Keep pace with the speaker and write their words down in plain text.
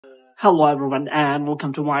Hello everyone and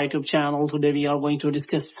welcome to my YouTube channel. Today we are going to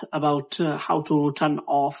discuss about how to turn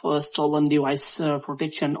off stolen device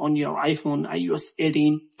protection on your iPhone iOS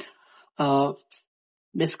 18. Uh,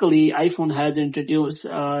 Basically, iPhone has introduced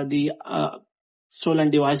the stolen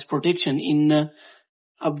device protection in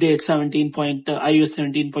update iOS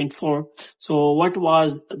 17.4. So what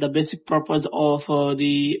was the basic purpose of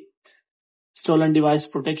the stolen device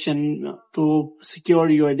protection? To secure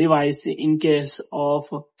your device in case of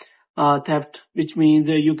theft, which means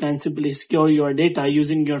you can simply secure your data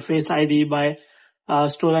using your Face ID by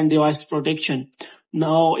stolen device protection.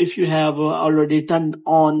 Now, if you have already turned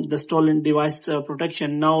on the stolen device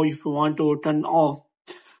protection, now if you want to turn off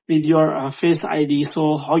with your Face ID,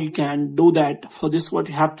 so how you can do that? For this, what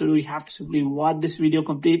you have to do, you have to simply watch this video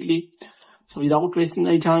completely. So without wasting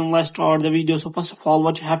any time, let's start the video. So first of all,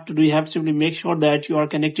 what you have to do, you have to simply make sure that you are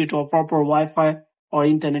connected to a proper Wi-Fi or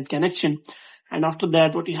internet connection. And after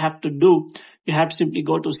that, what you have to do, you have to simply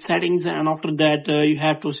go to settings, and after that, you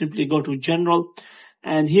have to simply go to general.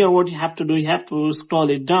 And here what you have to do, you have to scroll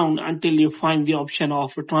it down until you find the option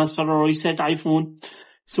of transfer or reset iPhone.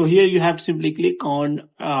 So here you have to simply click on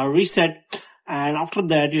reset, and after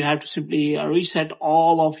that you have to simply reset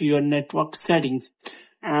all of your network settings.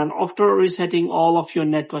 And after resetting all of your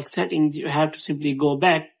network settings, you have to simply go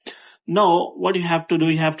back. Now, what you have to do,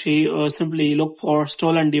 you have to simply look for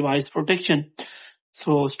stolen device protection.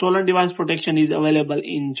 So stolen device protection is available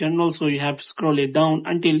in general. So you have to scroll it down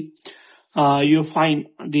until you find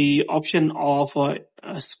the option of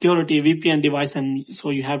security VPN device. And so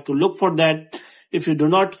you have to look for that. If you do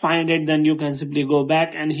not find it, then you can simply go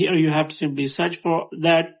back, and here you have to simply search for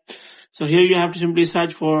that. So here you have to simply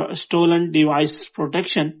search for stolen device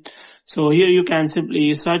protection. So here you can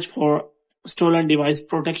simply search for stolen device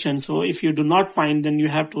protection. So if you do not find, then you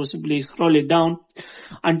have to simply scroll it down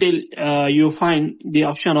until you find the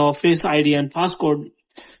option of Face ID and passcode.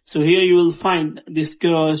 So here you will find this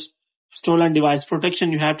stolen device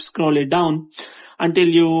protection. You have to scroll it down until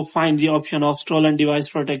you find the option of stolen device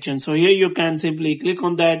protection. So here you can simply click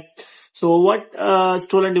on that. So what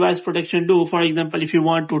stolen device protection do? For example, if you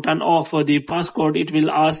want to turn off the passcode, it will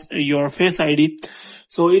ask your Face ID.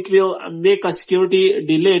 So it will make a security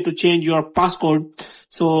delay to change your passcode.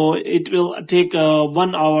 So it will take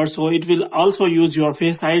 1 hour. So it will also use your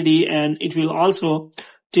Face ID, and it will also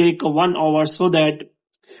take 1 hour so that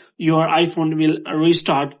your iPhone will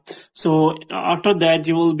restart. So after that,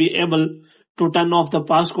 you will be able to turn off the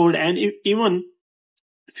passcode. And even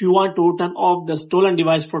if you want to turn off the stolen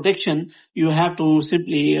device protection, you have to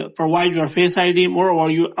simply provide your Face ID.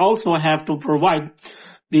 Moreover, you also have to provide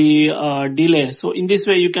the delay. So in this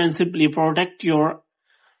way, you can simply protect your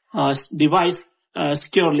device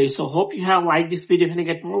securely. So hope you have liked this video. If you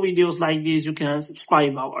get more videos like these, you can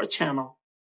subscribe our channel.